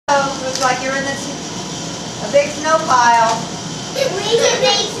looks like you're in a big snow pile. We can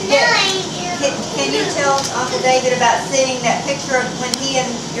make snow. Can you tell Uncle David about seeing that picture of when he and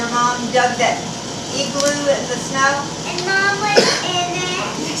your mom dug that igloo in the snow? And Mom was in it.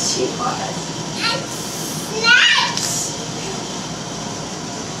 Yes, she was. And snacks.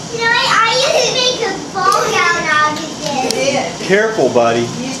 You know, I used to make a ball gown out of this. You did. Careful, buddy.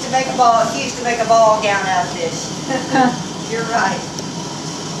 You used to make a ball. She used to make a ball gown out of this. You're right.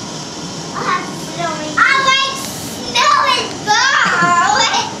 I'll have to sit on me. I like snow and ball. I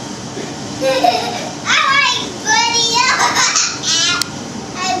like Buddy.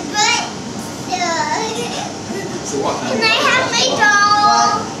 And Butt. Can I have my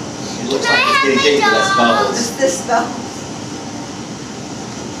doll? It looks Can I like have it's getting my bigger. That's doll? bubbles. Just this stuff.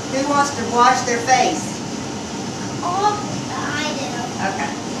 Who wants to wash their face? Oh, I do.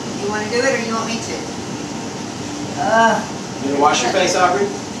 Okay. You want to do it or you want me to? You gonna wash your face, Aubrey?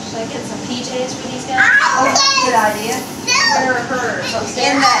 Should I get some PJs for these guys? Oh, good idea. Where are hers? In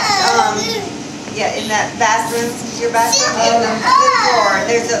Upstairs? that, yeah, in that bathroom, your bathroom, on the floor,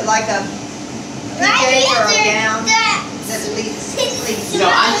 there's like a PJ or a gown that leads. You know,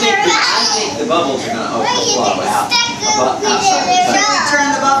 I think the bubbles are gonna overflow out outside the Should tub. we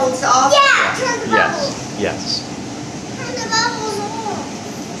turn the bubbles off? Yeah, turn the bubbles. Yes. Turn the bubbles on.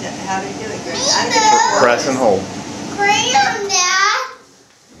 How do you do it, Grace? I did it. Press and hold. Crayon, Dad.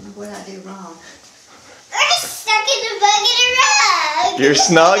 What did I do wrong? We're stuck in a bug in a rug. You're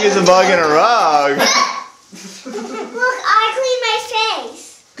snug as a bug in a rug. Look, I cleaned my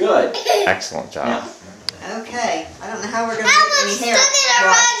face. Good. Excellent job. Okay. I don't know how we're going to I get was any hair stuck in a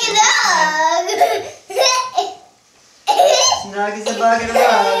rug and a hug. Snug as a bug in a rug.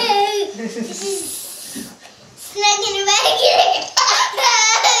 Snug in a bug in a rug.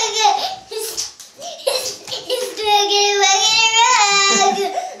 Snug in a bug in a rug.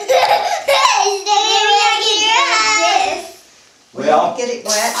 Snug in a bug in a rug. Well, Get it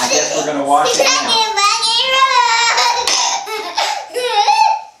wet. I guess we're gonna wash it Snug in now. a bug in a rug.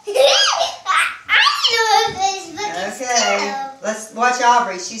 I don't know if this book is Okay. Let's watch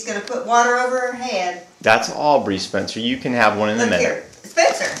Aubrey. She's going to put water over her head. That's Aubrey, Spencer. You can have one in a Look minute. here.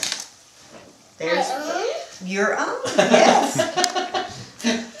 Spencer. There's your own. Yes.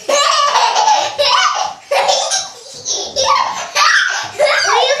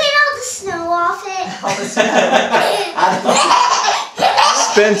 Will you get all the snow off it? All the snow.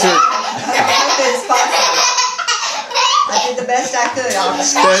 Spencer. It's possible. I did the best I could, Aubrey.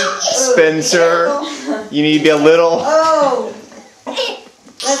 Spencer, you need to be a little. Oh.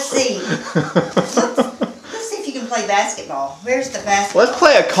 Let's see. Let's see if you can play basketball. Where's the basketball? Let's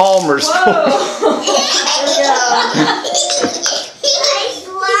play a calmer sport. There we go. I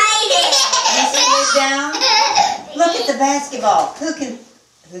slide it. You see it down? Look at the basketball. Who can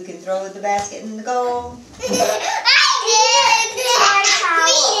throw the basket in the goal? I did. We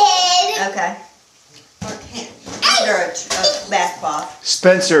did. Okay. Or can't. Under a basketball.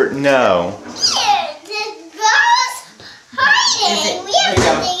 Spencer, no. The ball's hiding. We have to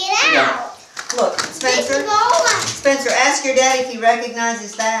dig it out. Look, Take the Spencer. ball out. Spencer, ask your dad if he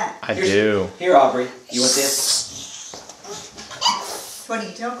recognizes that. I do. Here, Aubrey. You want this? What do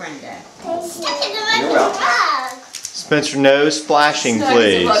you tell Granddad? Stuck in the You're rug. welcome. Spencer, no splashing, Snug as a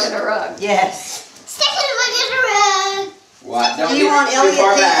bug please. in a rug. Yes. Stuck in the rug. What? Don't Do you get want too Elliot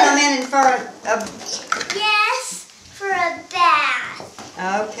far to back. come in and for Yes, for a bath.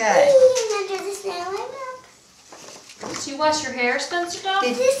 Okay. Under the snow, I will. Did you wash your hair, Spencer, dog?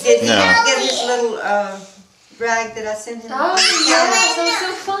 Did This he is No. get his Elliot. little rag that I sent him? Oh, yeah, that was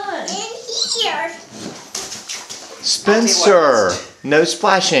so fun. In here. Spencer, no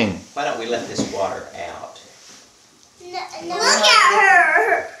splashing. Why don't we let this water out? No, look at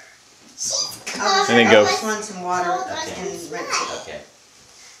her. She's covered. And then go. Just run some water Okay. and rinse it. Okay.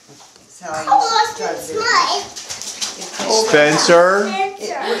 That's how I Almost try in to do it. smut. Spencer,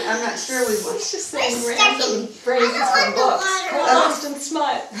 I'm not sure we want. He's just We're saying stuck random in- phrases I don't from want the books. water. Lost in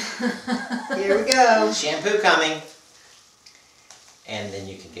smut. Here we go. Shampoo coming. And then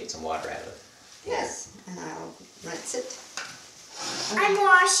you can get some water out of it. Yes, and I'll rinse it. I'm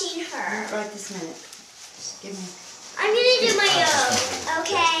washing her. Right this minute. Just give me. I'm gonna do my own,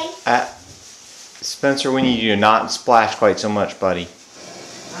 okay? Spencer, we need you to not splash quite so much, buddy.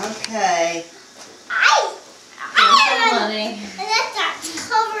 Okay. Money. And that's not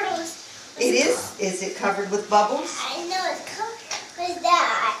covered with. It is. Is it covered with bubbles? I know it's covered with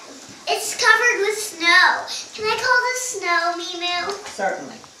that. It's covered with snow. Can I call this snow, Mimu?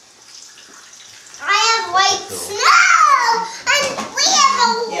 Certainly. I have white snow! And we have a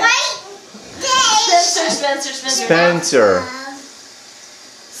Yeah. white day! Spencer. Spencer.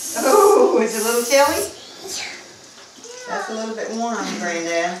 Oh, Ooh, is it a little chilly? That's a little bit warm,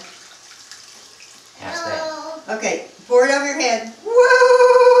 Granddad. Half that. Okay, pour it over your head. Woo!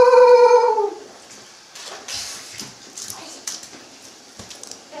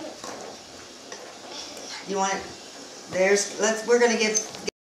 You want it? We're gonna give